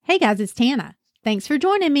Hey guys, it's Tana. Thanks for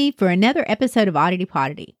joining me for another episode of Oddity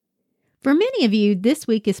Poddity. For many of you, this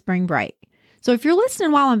week is spring break. So if you're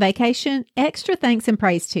listening while on vacation, extra thanks and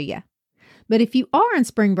praise to you. But if you are on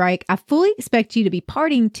spring break, I fully expect you to be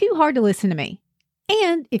partying too hard to listen to me.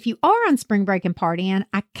 And if you are on spring break and partying,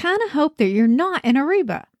 I kind of hope that you're not in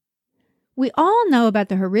Aruba. We all know about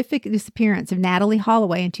the horrific disappearance of Natalee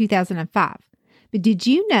Holloway in 2005. But did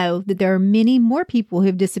you know that there are many more people who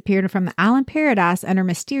have disappeared from the island paradise under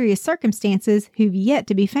mysterious circumstances who've yet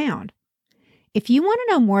to be found? If you want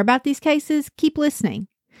to know more about these cases, keep listening.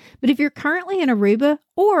 But if you're currently in Aruba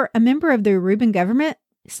or a member of the Aruban government,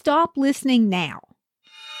 stop listening now.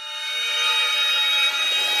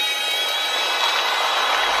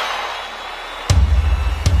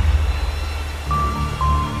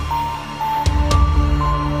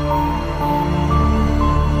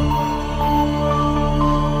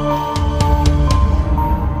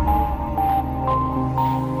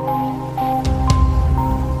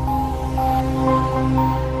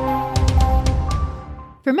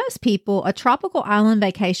 For most people, a tropical island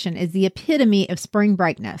vacation is the epitome of spring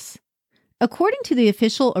breakness. According to the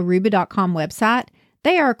official Aruba.com website,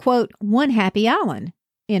 they are, quote, one happy island,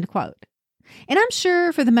 end quote. And I'm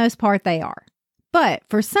sure for the most part they are. But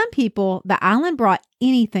for some people, the island brought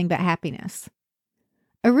anything but happiness.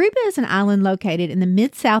 Aruba is an island located in the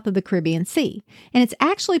mid-south of the Caribbean Sea, and it's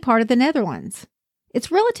actually part of the Netherlands.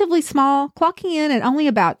 It's relatively small, clocking in at only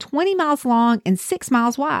about 20 miles long and 6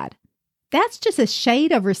 miles wide. That's just a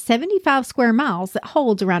shade over 75 square miles that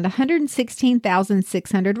holds around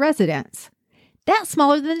 116,600 residents. That's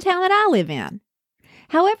smaller than the town that I live in.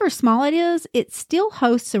 However small it is, it still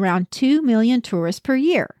hosts around 2 million tourists per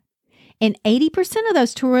year. And 80% of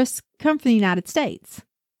those tourists come from the United States.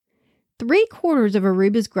 3/4 of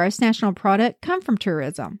Aruba's gross national product come from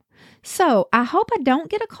tourism. So I hope I don't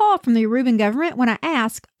get a call from the Aruban government when I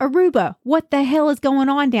ask, Aruba, what the hell is going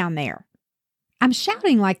on down there? I'm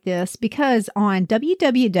shouting like this because on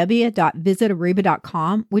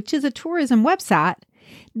www.visitaruba.com, which is a tourism website,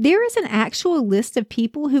 there is an actual list of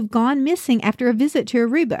people who've gone missing after a visit to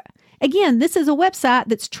Aruba. Again, this is a website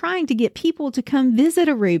that's trying to get people to come visit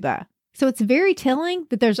Aruba. So it's very telling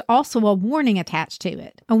that there's also a warning attached to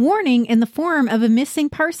it. A warning in the form of a missing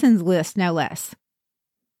persons list, no less.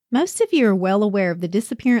 Most of you are well aware of the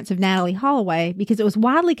disappearance of Natalee Holloway because it was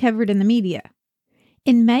widely covered in the media.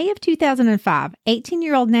 In May of 2005,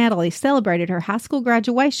 18-year-old Natalee celebrated her high school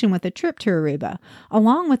graduation with a trip to Aruba,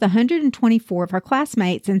 along with 124 of her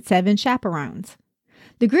classmates and 7 chaperones.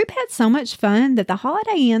 The group had so much fun that the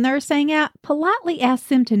Holiday Inn they were staying at politely asked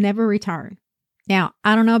them to never return. Now,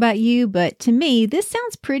 I don't know about you, but to me, this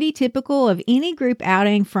sounds pretty typical of any group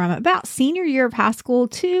outing from about senior year of high school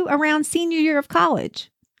to around senior year of college.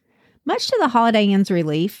 Much to the Holiday Inn's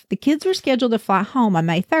relief, the kids were scheduled to fly home on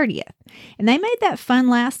May 30th, and they made that fun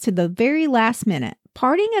last to the very last minute,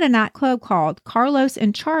 partying at a nightclub called Carlos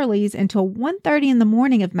and Charlie's until 1:30 in the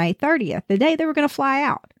morning of May 30th, the day they were going to fly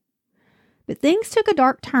out. But things took a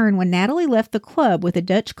dark turn when Natalee left the club with a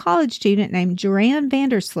Dutch college student named Joran van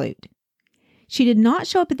der Sloot. She did not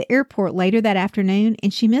show up at the airport later that afternoon,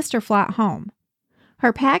 and she missed her flight home.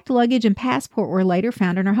 Her packed luggage and passport were later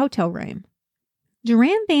found in her hotel room.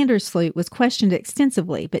 Joran van der Sloot was questioned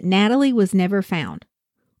extensively, but Natalee was never found.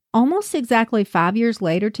 Almost exactly 5 years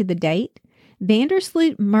later to the date, van der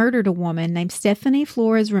Sloot murdered a woman named Stephanie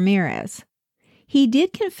Flores Ramirez. He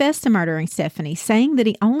did confess to murdering Stephanie, saying that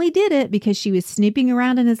he only did it because she was snooping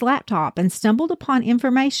around in his laptop and stumbled upon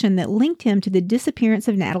information that linked him to the disappearance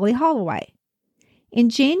of Natalee Holloway.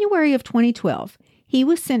 In January of 2012, he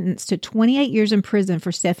was sentenced to 28 years in prison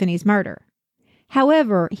for Stephanie's murder.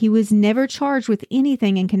 However, he was never charged with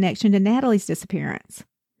anything in connection to Natalee's disappearance.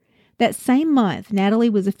 That same month,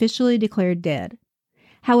 Natalee was officially declared dead.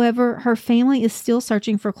 However, her family is still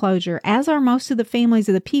searching for closure, as are most of the families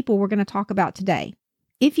of the people we're going to talk about today.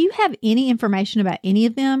 If you have any information about any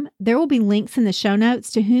of them, there will be links in the show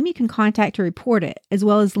notes to whom you can contact to report it, as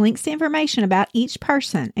well as links to information about each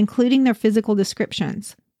person, including their physical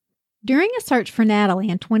descriptions. During a search for Natalee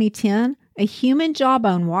in 2010, a human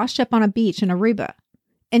jawbone washed up on a beach in Aruba.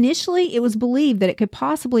 Initially, it was believed that it could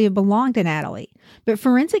possibly have belonged to Natalee, but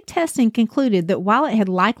forensic testing concluded that while it had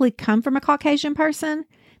likely come from a Caucasian person,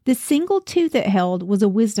 the single tooth it held was a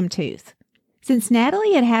wisdom tooth. Since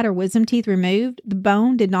Natalee had had her wisdom teeth removed, the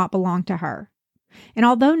bone did not belong to her. And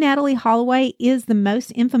although Natalee Holloway is the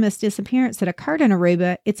most infamous disappearance that occurred in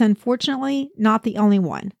Aruba, it's unfortunately not the only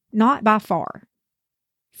one, not by far.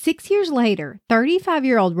 6 years later,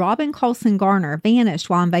 35-year-old Robin Colson Garner vanished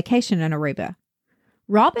while on vacation in Aruba.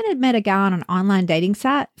 Robin had met a guy on an online dating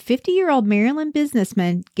site, 50-year-old Maryland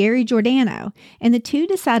businessman Gary Giordano, and the two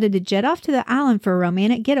decided to jet off to the island for a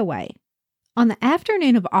romantic getaway. On the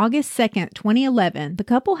afternoon of August 2nd, 2011, the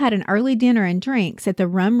couple had an early dinner and drinks at the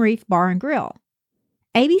Rum Reef Bar and Grill.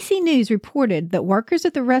 ABC News reported that workers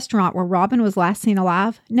at the restaurant where Robin was last seen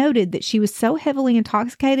alive noted that she was so heavily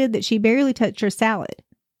intoxicated that she barely touched her salad.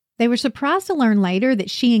 They were surprised to learn later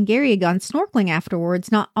that she and Gary had gone snorkeling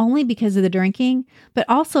afterwards, not only because of the drinking, but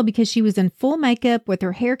also because she was in full makeup with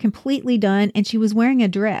her hair completely done and she was wearing a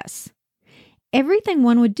dress. Everything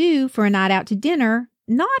one would do for a night out to dinner,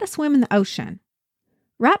 not a swim in the ocean.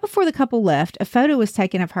 Right before the couple left, a photo was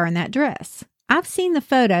taken of her in that dress. I've seen the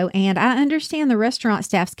photo and I understand the restaurant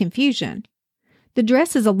staff's confusion. The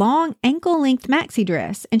dress is a long, ankle-length maxi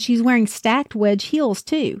dress and she's wearing stacked wedge heels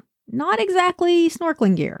too. Not exactly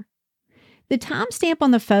snorkeling gear. The timestamp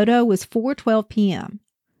on the photo was 4:12 p.m.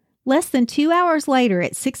 Less than 2 hours later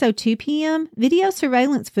at 6:02 p.m., video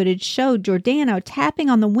surveillance footage showed Giordano tapping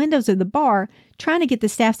on the windows of the bar trying to get the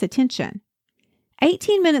staff's attention.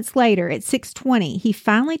 18 minutes later at 6:20, he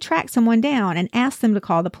finally tracked someone down and asked them to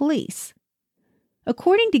call the police.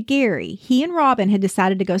 According to Gary, he and Robin had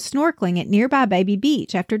decided to go snorkeling at nearby Baby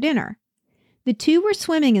Beach after dinner. The two were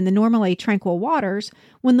swimming in the normally tranquil waters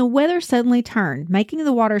when the weather suddenly turned, making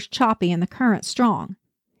the waters choppy and the current strong.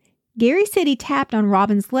 Gary said he tapped on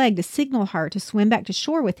Robin's leg to signal her to swim back to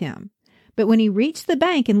shore with him, but when he reached the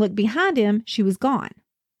bank and looked behind him, she was gone.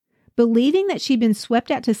 Believing that she'd been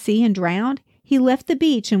swept out to sea and drowned, he left the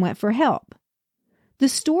beach and went for help. The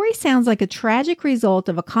story sounds like a tragic result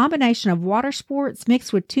of a combination of water sports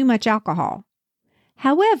mixed with too much alcohol.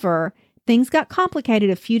 However, things got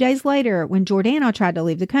complicated a few days later when Giordano tried to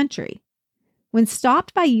leave the country. When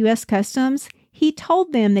stopped by U.S. Customs, he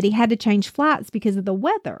told them that he had to change flights because of the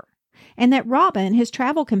weather, and that Robin, his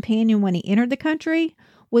travel companion when he entered the country,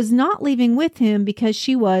 was not leaving with him because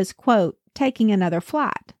she was, quote, taking another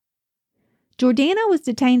flight. Giordano was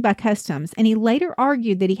detained by Customs, and he later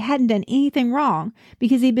argued that he hadn't done anything wrong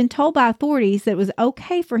because he'd been told by authorities that it was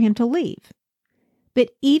okay for him to leave.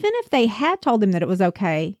 But even if they had told him that it was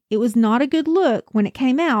okay, it was not a good look when it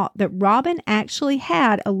came out that Robin actually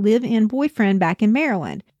had a live-in boyfriend back in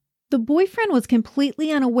Maryland. The boyfriend was completely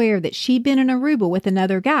unaware that she'd been in Aruba with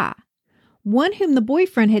another guy, one whom the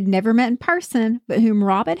boyfriend had never met in person, but whom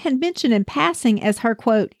Robin had mentioned in passing as her,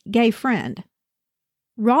 quote, gay friend.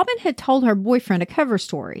 Robin had told her boyfriend a cover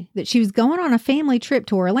story that she was going on a family trip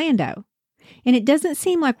to Orlando. And it doesn't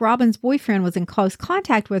seem like Robin's boyfriend was in close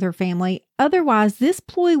contact with her family, otherwise this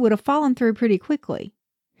ploy would have fallen through pretty quickly.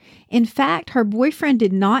 In fact, her boyfriend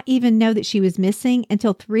did not even know that she was missing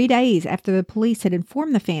until 3 days after the police had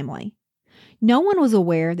informed the family. No one was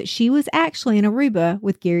aware that she was actually in Aruba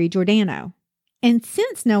with Gary Giordano. And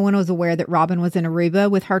since no one was aware that Robin was in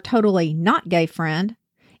Aruba with her totally not gay friend,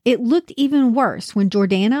 it looked even worse when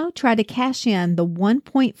Giordano tried to cash in the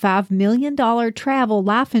 $1.5 million travel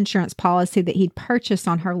life insurance policy that he'd purchased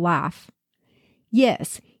on her life.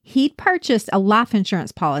 Yes, he'd purchased a life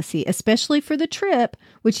insurance policy, especially for the trip,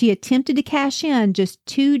 which he attempted to cash in just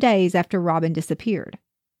 2 days after Robin disappeared.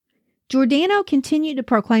 Giordano continued to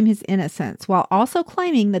proclaim his innocence while also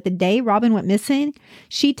claiming that the day Robin went missing,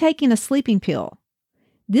 she'd taken a sleeping pill.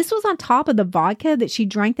 This was on top of the vodka that she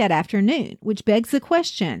drank that afternoon, which begs the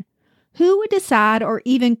question, who would decide or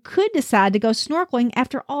even could decide to go snorkeling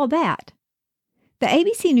after all that? The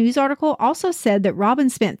ABC News article also said that Robin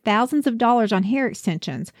spent thousands of dollars on hair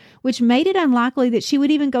extensions, which made it unlikely that she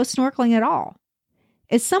would even go snorkeling at all.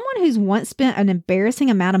 As someone who's once spent an embarrassing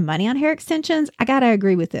amount of money on hair extensions, I gotta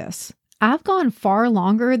agree with this. I've gone far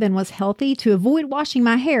longer than was healthy to avoid washing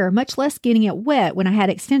my hair, much less getting it wet when I had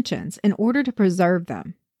extensions, in order to preserve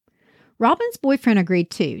them. Robin's boyfriend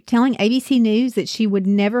agreed too, telling ABC News that she would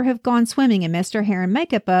never have gone swimming and messed her hair and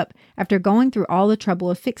makeup up after going through all the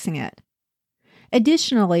trouble of fixing it.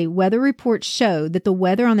 Additionally, weather reports showed that the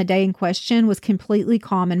weather on the day in question was completely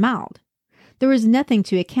calm and mild. There was nothing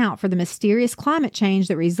to account for the mysterious climate change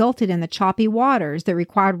that resulted in the choppy waters that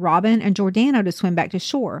required Robin and Giordano to swim back to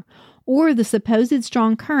shore, or the supposed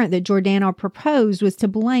strong current that Giordano proposed was to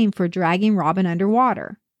blame for dragging Robin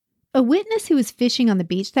underwater. A witness who was fishing on the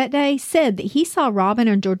beach that day said that he saw Robin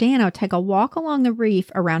and Giordano take a walk along the reef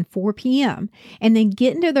around 4 p.m. and then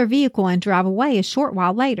get into their vehicle and drive away a short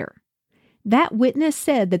while later. That witness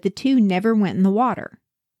said that the two never went in the water.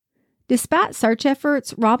 Despite search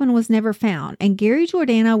efforts, Robin was never found, and Gary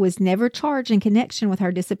Giordano was never charged in connection with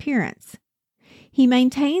her disappearance. He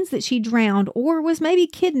maintains that she drowned or was maybe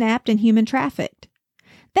kidnapped and human trafficked.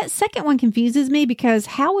 That second one confuses me because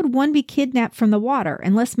how would one be kidnapped from the water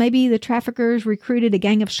unless maybe the traffickers recruited a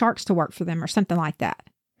gang of sharks to work for them or something like that?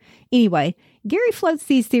 Anyway, Gary floats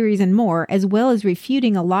these theories and more, as well as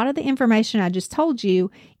refuting a lot of the information I just told you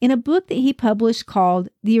in a book that he published called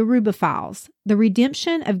The Aruba Files, The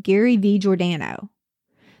Redemption of Gary V. Giordano.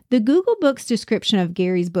 The Google Books description of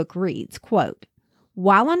Gary's book reads, quote,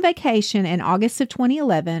 "While on vacation in August of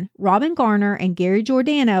 2011, Robin Garner and Gary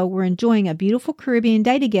Giordano were enjoying a beautiful Caribbean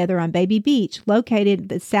day together on Baby Beach, located at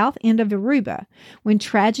the south end of Aruba, when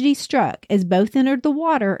tragedy struck as both entered the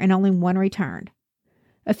water and only one returned.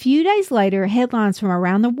 A few days later, headlines from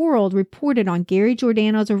around the world reported on Gary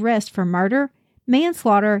Giordano's arrest for murder,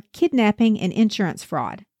 manslaughter, kidnapping, and insurance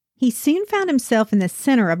fraud. He soon found himself in the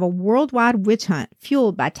center of a worldwide witch hunt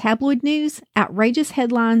fueled by tabloid news, outrageous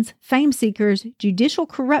headlines, fame seekers, judicial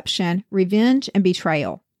corruption, revenge, and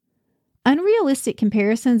betrayal. Unrealistic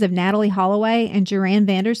comparisons of Natalie Holloway and Joran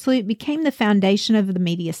Vandersloot became the foundation of the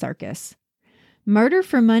media circus. Murder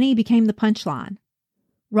for money became the punchline.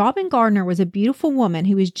 Robin Gardner was a beautiful woman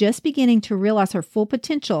who was just beginning to realize her full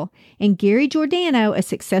potential, and Gary Giordano a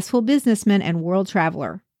successful businessman and world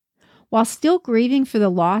traveler. While still grieving for the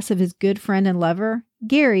loss of his good friend and lover,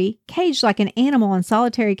 Gary, caged like an animal in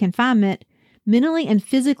solitary confinement, mentally and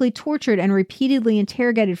physically tortured and repeatedly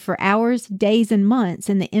interrogated for hours, days, and months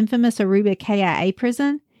in the infamous Aruba KIA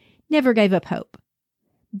prison, never gave up hope.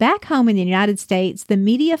 Back home in the United States, the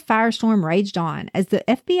media firestorm raged on as the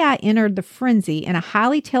FBI entered the frenzy in a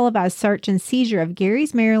highly televised search and seizure of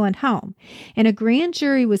Gary's Maryland home, and a grand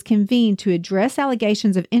jury was convened to address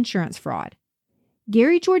allegations of insurance fraud.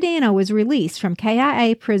 Gary Giordano was released from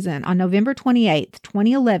KIA prison on November 28,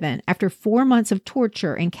 2011, after 4 months of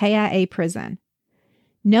torture in KIA prison.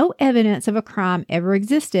 No evidence of a crime ever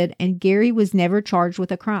existed, and Gary was never charged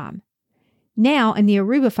with a crime. Now, in the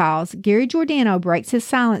Aruba Files, Gary Giordano breaks his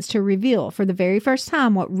silence to reveal for the very first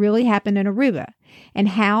time what really happened in Aruba, and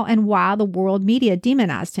how and why the world media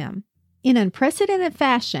demonized him. In unprecedented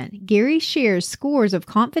fashion, Gary shares scores of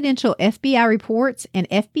confidential FBI reports and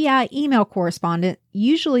FBI email correspondence,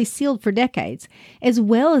 usually sealed for decades, as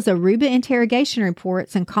well as Aruba interrogation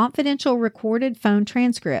reports and confidential recorded phone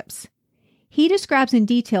transcripts. He describes in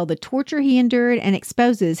detail the torture he endured and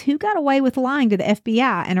exposes who got away with lying to the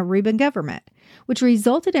FBI and Aruban government, which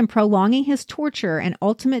resulted in prolonging his torture and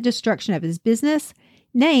ultimate destruction of his business,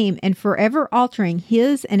 name, and forever altering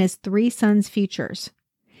his and his 3 sons' futures.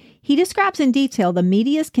 He describes in detail the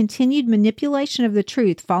media's continued manipulation of the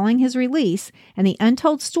truth following his release and the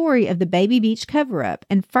untold story of the Baby Beach cover-up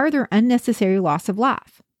and further unnecessary loss of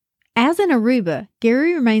life. As in Aruba,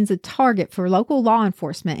 Gary remains a target for local law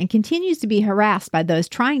enforcement and continues to be harassed by those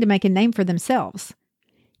trying to make a name for themselves.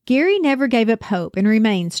 Gary never gave up hope and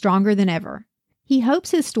remains stronger than ever. He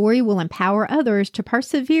hopes his story will empower others to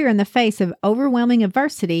persevere in the face of overwhelming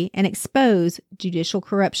adversity and expose judicial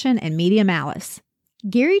corruption and media malice.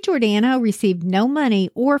 Gary Giordano received no money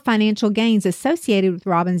or financial gains associated with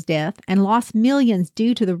Robin's death and lost millions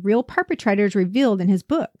due to the real perpetrators revealed in his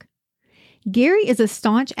book. Gary is a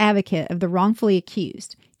staunch advocate of the wrongfully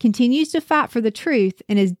accused, continues to fight for the truth,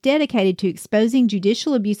 and is dedicated to exposing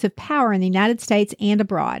judicial abuse of power in the United States and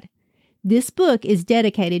abroad. This book is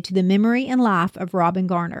dedicated to the memory and life of Robin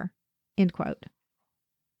Garner." End quote.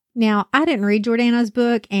 Now, I didn't read Giordano's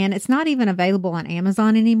book, and it's not even available on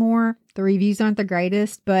Amazon anymore. The reviews aren't the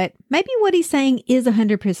greatest, but maybe what he's saying is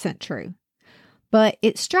 100% true. But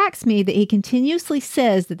it strikes me that he continuously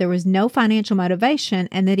says that there was no financial motivation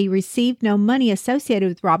and that he received no money associated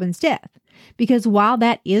with Robin's death. Because while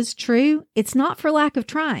that is true, it's not for lack of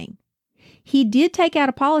trying. He did take out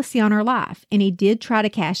a policy on her life, and he did try to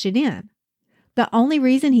cash it in. The only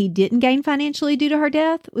reason he didn't gain financially due to her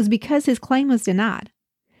death was because his claim was denied.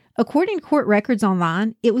 According to court records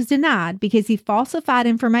online, it was denied because he falsified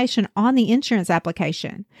information on the insurance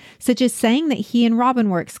application, such as saying that he and Robin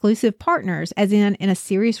were exclusive partners, as in a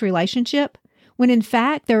serious relationship, when in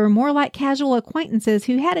fact they were more like casual acquaintances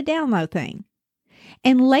who had a download thing.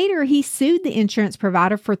 And later he sued the insurance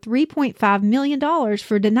provider for $3.5 million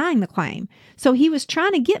for denying the claim, so he was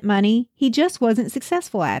trying to get money, he just wasn't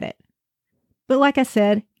successful at it. But like I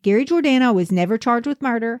said, Gary Giordano was never charged with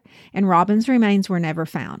murder, and Robin's remains were never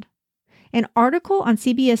found. An article on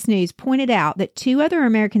CBS News pointed out that 2 other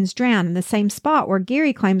Americans drowned in the same spot where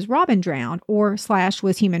Gary claims Robin drowned or /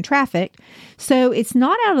 was human trafficked, so it's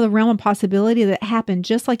not out of the realm of possibility that it happened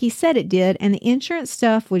just like he said it did, and the insurance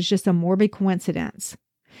stuff was just a morbid coincidence.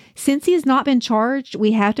 Since he has not been charged,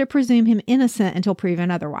 we have to presume him innocent until proven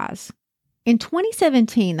otherwise. In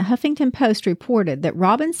 2017, the Huffington Post reported that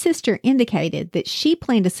Robin's sister indicated that she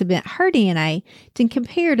planned to submit her DNA to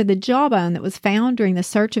compare to the jawbone that was found during the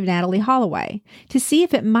search of Natalee Holloway to see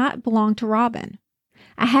if it might belong to Robin.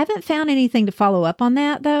 I haven't found anything to follow up on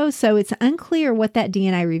that, though, so it's unclear what that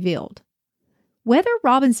DNA revealed. Whether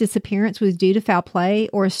Robin's disappearance was due to foul play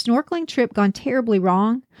or a snorkeling trip gone terribly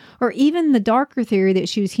wrong, or even the darker theory that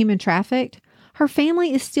she was human trafficked, her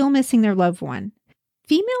family is still missing their loved one.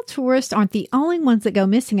 Female tourists aren't the only ones that go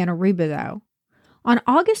missing in Aruba, though. On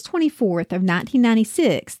August 24th of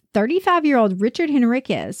 1996, 35-year-old Richard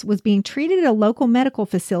Henriquez was being treated at a local medical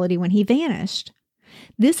facility when he vanished.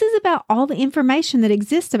 This is about all the information that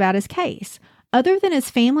exists about his case, other than his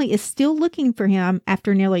family is still looking for him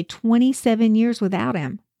after nearly 27 years without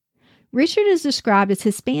him. Richard is described as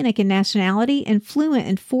Hispanic in nationality and fluent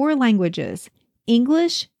in 4 languages: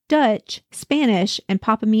 English, Dutch, Spanish, and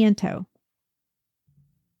Papiamento.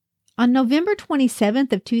 On November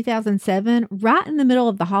 27th of 2007, right in the middle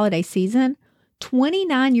of the holiday season,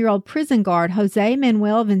 29-year-old prison guard Jose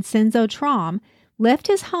Manuel Vincenzo Traum left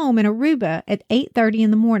his home in Aruba at 8:30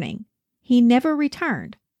 in the morning. He never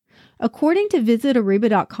returned. According to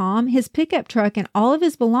visitaruba.com, his pickup truck and all of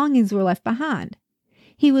his belongings were left behind.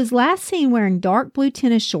 He was last seen wearing dark blue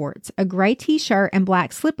tennis shorts, a gray t-shirt, and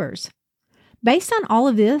black slippers. Based on all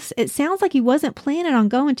of this, it sounds like he wasn't planning on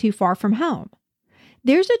going too far from home.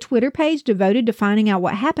 There's a Twitter page devoted to finding out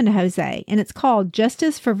what happened to Jose, and it's called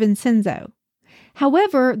Justice for Vincenzo.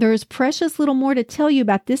 However, there is precious little more to tell you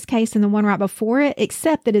about this case than the one right before it,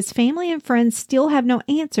 except that his family and friends still have no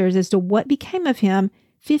answers as to what became of him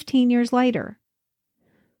 15 years later.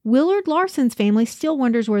 Willard Larson's family still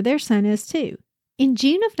wonders where their son is, too. In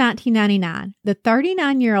June of 1999, the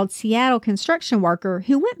 39-year-old Seattle construction worker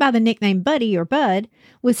who went by the nickname Buddy or Bud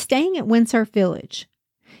was staying at Windsurf Village.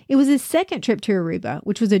 It was his second trip to Aruba,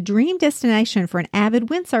 which was a dream destination for an avid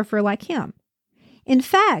windsurfer like him. In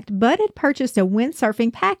fact, Bud had purchased a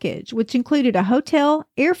windsurfing package, which included a hotel,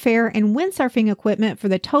 airfare, and windsurfing equipment for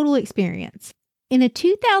the total experience. In a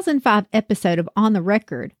 2005 episode of On the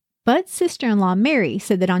Record, Bud's sister-in-law Mary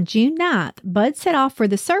said that on June 9th, Bud set off for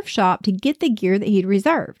the surf shop to get the gear that he'd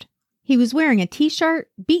reserved. He was wearing a t-shirt,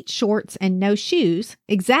 beach shorts, and no shoes,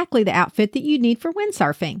 exactly the outfit that you'd need for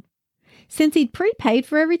windsurfing. Since he'd prepaid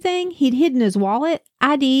for everything, he'd hidden his wallet,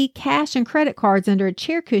 ID, cash, and credit cards under a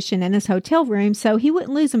chair cushion in his hotel room so he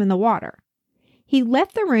wouldn't lose them in the water. He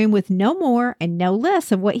left the room with no more and no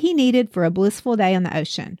less of what he needed for a blissful day on the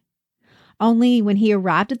ocean. Only when he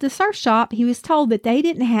arrived at the surf shop, he was told that they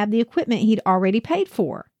didn't have the equipment he'd already paid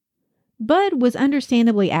for. Bud was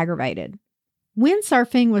understandably aggravated.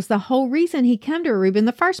 Windsurfing was the whole reason he'd come to Aruba in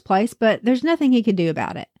the first place, but there's nothing he could do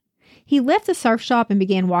about it. He left the surf shop and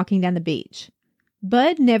began walking down the beach.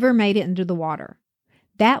 Bud never made it into the water.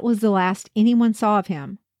 That was the last anyone saw of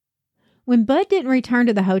him. When Bud didn't return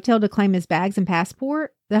to the hotel to claim his bags and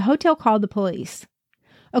passport, the hotel called the police.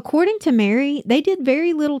 According to Mary, they did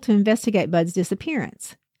very little to investigate Bud's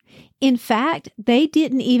disappearance. In fact, they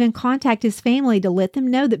didn't even contact his family to let them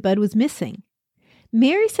know that Bud was missing.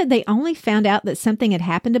 Mary said they only found out that something had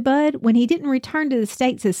happened to Bud when he didn't return to the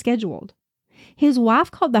States as scheduled. His wife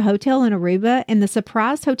called the hotel in Aruba, and the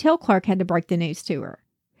surprised hotel clerk had to break the news to her.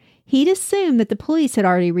 He'd assumed that the police had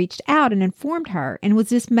already reached out and informed her, and was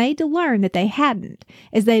dismayed to learn that they hadn't,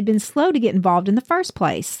 as they had been slow to get involved in the first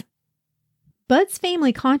place. Bud's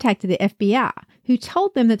family contacted the FBI, who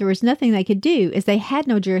told them that there was nothing they could do as they had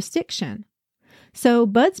no jurisdiction. So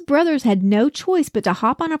Bud's brothers had no choice but to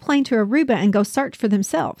hop on a plane to Aruba and go search for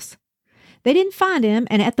themselves. They didn't find him,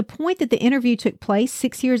 and at the point that the interview took place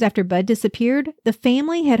 6 years after Bud disappeared, the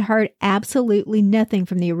family had heard absolutely nothing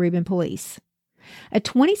from the Aruban police. A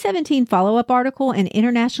 2017 follow-up article in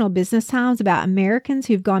International Business Times about Americans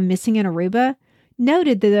who've gone missing in Aruba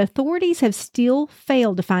noted that the authorities have still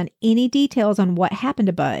failed to find any details on what happened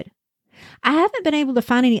to Bud. I haven't been able to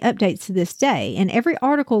find any updates to this day, and every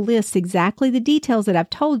article lists exactly the details that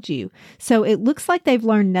I've told you, so it looks like they've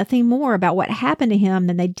learned nothing more about what happened to him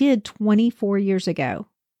than they did 24 years ago.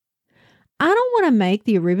 I don't want to make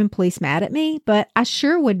the Aruban police mad at me, but I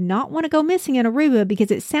sure would not want to go missing in Aruba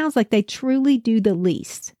because it sounds like they truly do the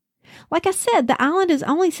least. Like I said, the island is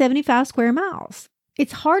only 75 square miles.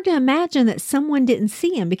 It's hard to imagine that someone didn't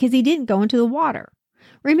see him because he didn't go into the water.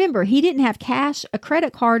 Remember, he didn't have cash, a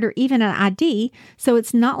credit card, or even an ID, so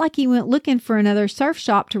it's not like he went looking for another surf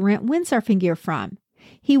shop to rent windsurfing gear from.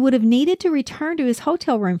 He would have needed to return to his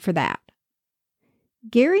hotel room for that.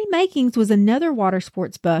 Gary Makings was another water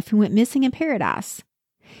sports buff who went missing in Paradise.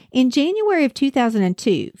 In January of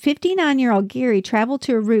 2002, 59-year-old Gary traveled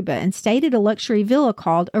to Aruba and stayed at a luxury villa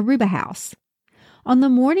called Aruba House. On the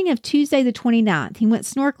morning of Tuesday the 29th, he went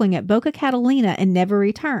snorkeling at Boca Catalina and never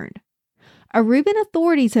returned. Aruban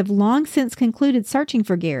authorities have long since concluded searching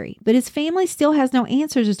for Gary, but his family still has no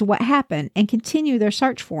answers as to what happened and continue their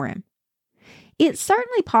search for him. It's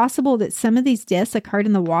certainly possible that some of these deaths occurred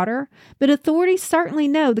in the water, but authorities certainly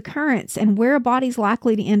know the currents and where a body's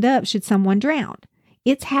likely to end up should someone drown.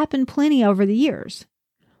 It's happened plenty over the years.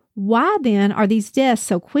 Why then are these deaths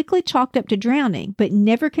so quickly chalked up to drowning, but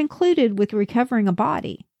never concluded with recovering a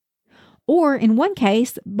body? Or, in one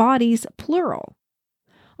case, bodies plural.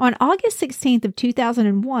 On August 16th of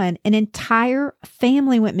 2001, an entire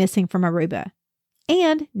family went missing from Aruba.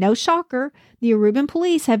 And, no shocker, the Aruban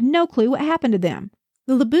police have no clue what happened to them.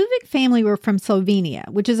 The Lebuvic family were from Slovenia,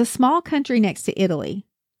 which is a small country next to Italy.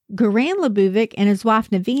 Goran Lebuvic and his wife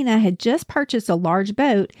Navina had just purchased a large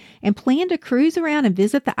boat and planned to cruise around and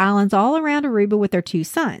visit the islands all around Aruba with their 2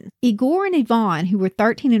 sons. Igor and Ivan, who were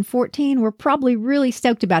 13 and 14, were probably really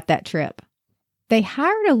stoked about that trip. They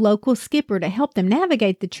hired a local skipper to help them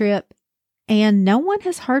navigate the trip, and no one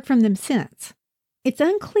has heard from them since. It's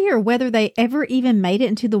unclear whether they ever even made it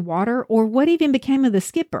into the water or what even became of the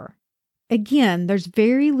skipper. Again, there's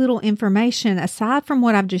very little information aside from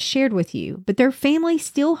what I've just shared with you, but their family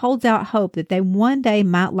still holds out hope that they one day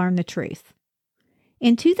might learn the truth.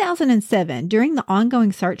 In 2007, during the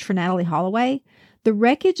ongoing search for Natalie Holloway, the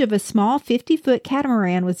wreckage of a small 50-foot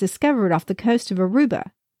catamaran was discovered off the coast of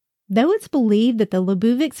Aruba. Though it's believed that the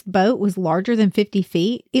Lebuvic's boat was larger than 50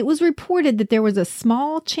 feet, it was reported that there was a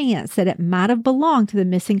small chance that it might have belonged to the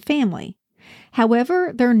missing family.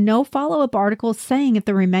 However, there are no follow-up articles saying if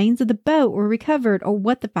the remains of the boat were recovered or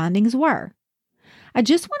what the findings were. I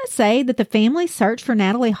just want to say that the family's search for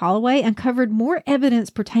Natalie Holloway uncovered more evidence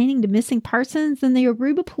pertaining to missing persons than the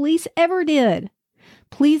Aruba police ever did.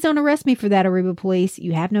 Please don't arrest me for that, Aruba police.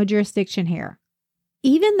 You have no jurisdiction here.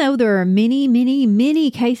 Even though there are many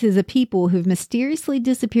cases of people who've mysteriously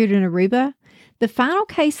disappeared in Aruba, the final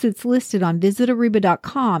case that's listed on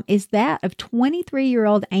visitaruba.com is that of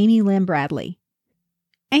 23-year-old Amy Lynn Bradley.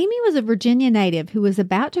 Amy was a Virginia native who was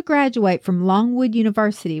about to graduate from Longwood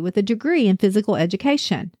University with a degree in physical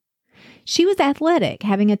education. She was athletic,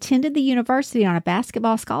 having attended the university on a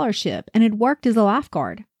basketball scholarship and had worked as a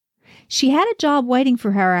lifeguard. She had a job waiting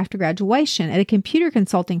for her after graduation at a computer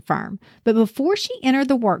consulting firm, but before she entered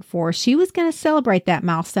the workforce, she was going to celebrate that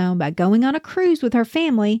milestone by going on a cruise with her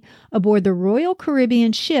family aboard the Royal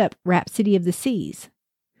Caribbean ship Rhapsody of the Seas.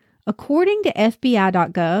 According to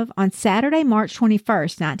FBI.gov, on Saturday, March 21,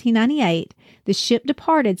 1998, the ship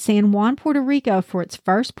departed San Juan, Puerto Rico for its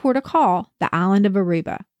first port of call, the island of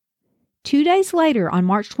Aruba. 2 days later, on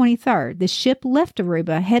March 23rd, the ship left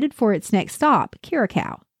Aruba, headed for its next stop,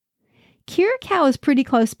 Curacao. Curacao is pretty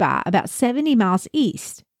close by, about 70 miles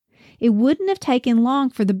east. It wouldn't have taken long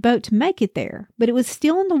for the boat to make it there, but it was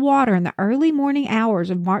still in the water in the early morning hours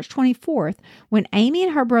of March 24th when Amy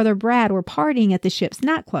and her brother Brad were partying at the ship's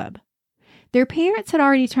nightclub. Their parents had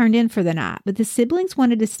already turned in for the night, but the siblings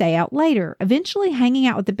wanted to stay out later, eventually hanging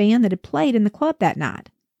out with the band that had played in the club that night.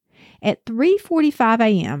 At 3:45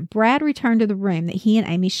 a.m., Brad returned to the room that he and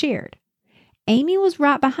Amy shared. Amy was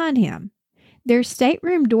right behind him. Their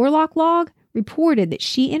stateroom door lock log reported that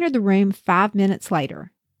she entered the room 5 minutes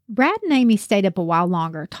later. Brad and Amy stayed up a while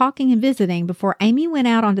longer, talking and visiting before Amy went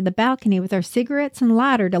out onto the balcony with her cigarettes and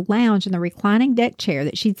lighter to lounge in the reclining deck chair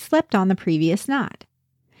that she'd slept on the previous night.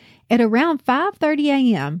 At around 5:30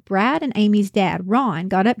 a.m., Brad and Amy's dad, Ron,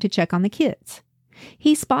 got up to check on the kids.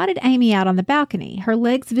 He spotted Amy out on the balcony, her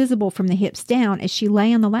legs visible from the hips down as she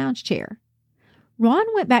lay on the lounge chair. Ron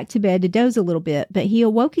went back to bed to doze a little bit, but he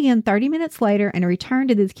awoke again 30 minutes later and returned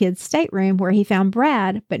to the kids' stateroom where he found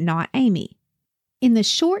Brad, but not Amy. In the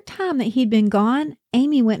short time that he'd been gone,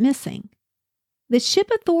 Amy went missing. The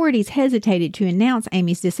ship authorities hesitated to announce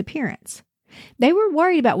Amy's disappearance. They were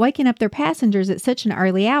worried about waking up their passengers at such an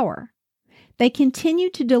early hour. They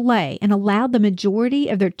continued to delay and allowed the majority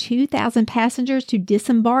of their 2,000 passengers to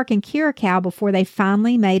disembark in Curacao before they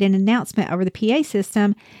finally made an announcement over the PA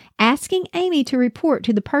system asking Amy to report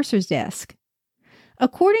to the purser's desk.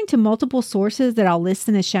 According to multiple sources that I'll list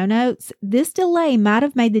in the show notes, this delay might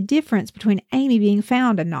have made the difference between Amy being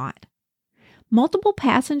found and not. Multiple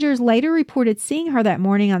passengers later reported seeing her that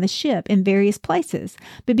morning on the ship in various places,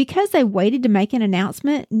 but because they waited to make an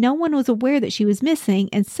announcement, no one was aware that she was missing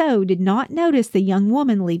and so did not notice the young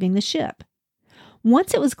woman leaving the ship.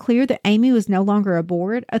 Once it was clear that Amy was no longer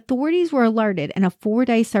aboard, authorities were alerted and a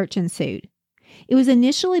 4-day search ensued. It was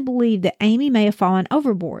initially believed that Amy may have fallen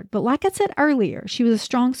overboard, but like I said earlier, she was a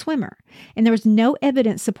strong swimmer, and there was no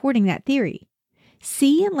evidence supporting that theory.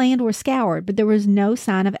 Sea and land were scoured, but there was no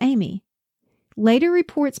sign of Amy. Later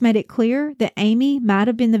reports made it clear that Amy might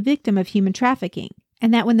have been the victim of human trafficking,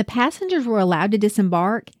 and that when the passengers were allowed to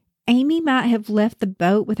disembark, Amy might have left the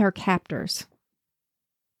boat with her captors.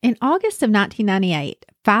 In August of 1998,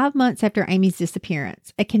 5 months after Amy's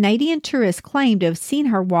disappearance, a Canadian tourist claimed to have seen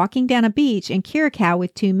her walking down a beach in Curacao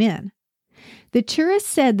with 2 men. The tourist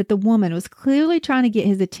said that the woman was clearly trying to get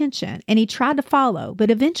his attention, and he tried to follow, but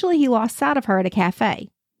eventually he lost sight of her at a cafe.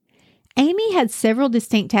 Amy had several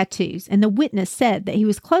distinct tattoos, and the witness said that he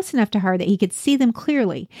was close enough to her that he could see them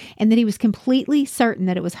clearly, and that he was completely certain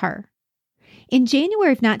that it was her. In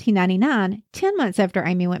January of 1999, 10 months after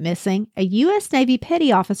Amy went missing, a U.S. Navy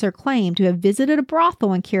petty officer claimed to have visited a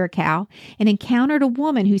brothel in Curacao and encountered a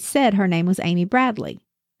woman who said her name was Amy Bradley.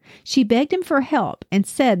 She begged him for help and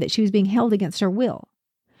said that she was being held against her will.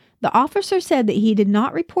 The officer said that he did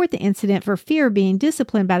not report the incident for fear of being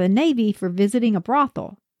disciplined by the Navy for visiting a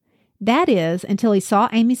brothel. That is, until he saw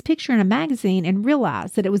Amy's picture in a magazine and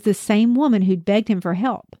realized that it was the same woman who'd begged him for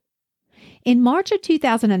help. In March of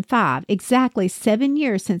 2005, exactly 7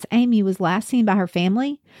 years since Amy was last seen by her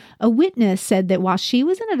family, a witness said that while she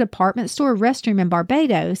was in a department store restroom in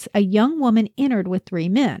Barbados, a young woman entered with 3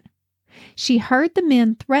 men. She heard the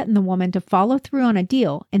men threaten the woman to follow through on a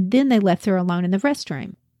deal, and then they left her alone in the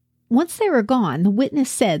restroom. Once they were gone, the witness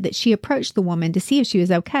said that she approached the woman to see if she was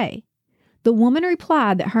okay. The woman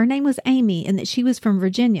replied that her name was Amy and that she was from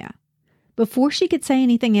Virginia. Before she could say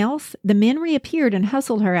anything else, the men reappeared and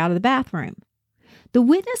hustled her out of the bathroom. The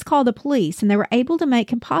witness called the police, and they were able to make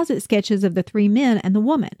composite sketches of the 3 men and the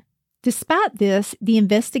woman. Despite this, the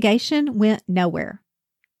investigation went nowhere.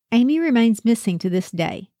 Amy remains missing to this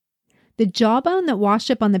day. The jawbone that washed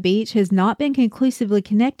up on the beach has not been conclusively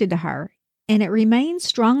connected to her, and it remains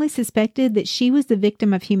strongly suspected that she was the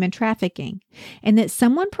victim of human trafficking, and that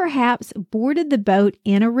someone perhaps boarded the boat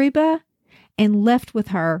in Aruba and left with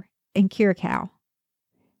her in Curacao.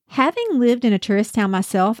 Having lived in a tourist town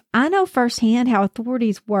myself, I know firsthand how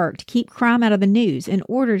authorities work to keep crime out of the news in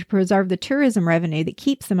order to preserve the tourism revenue that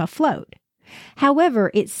keeps them afloat.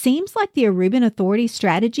 However, it seems like the Aruban authorities'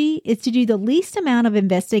 strategy is to do the least amount of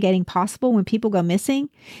investigating possible when people go missing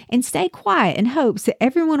and stay quiet in hopes that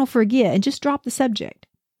everyone will forget and just drop the subject.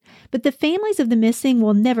 But the families of the missing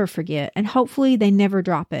will never forget, and hopefully they never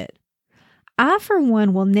drop it. I, for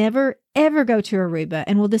one, will never, ever go to Aruba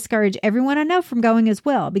and will discourage everyone I know from going as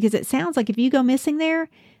well, because it sounds like if you go missing there,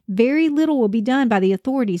 very little will be done by the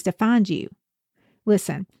authorities to find you.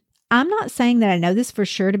 Listen, I'm not saying that I know this for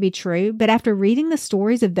sure to be true, but after reading the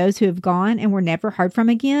stories of those who have gone and were never heard from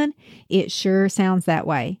again, it sure sounds that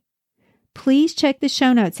way. Please check the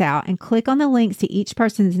show notes out and click on the links to each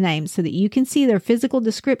person's name so that you can see their physical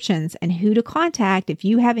descriptions and who to contact if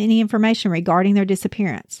you have any information regarding their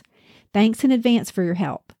disappearance. Thanks in advance for your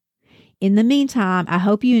help. In the meantime, I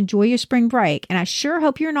hope you enjoy your spring break, and I sure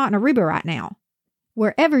hope you're not in Aruba right now.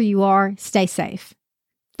 Wherever you are, stay safe.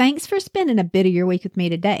 Thanks for spending a bit of your week with me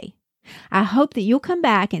today. I hope that you'll come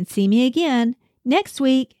back and see me again next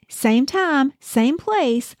week, same time, same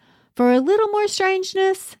place, for a little more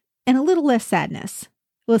strangeness and a little less sadness.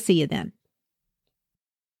 We'll see you then.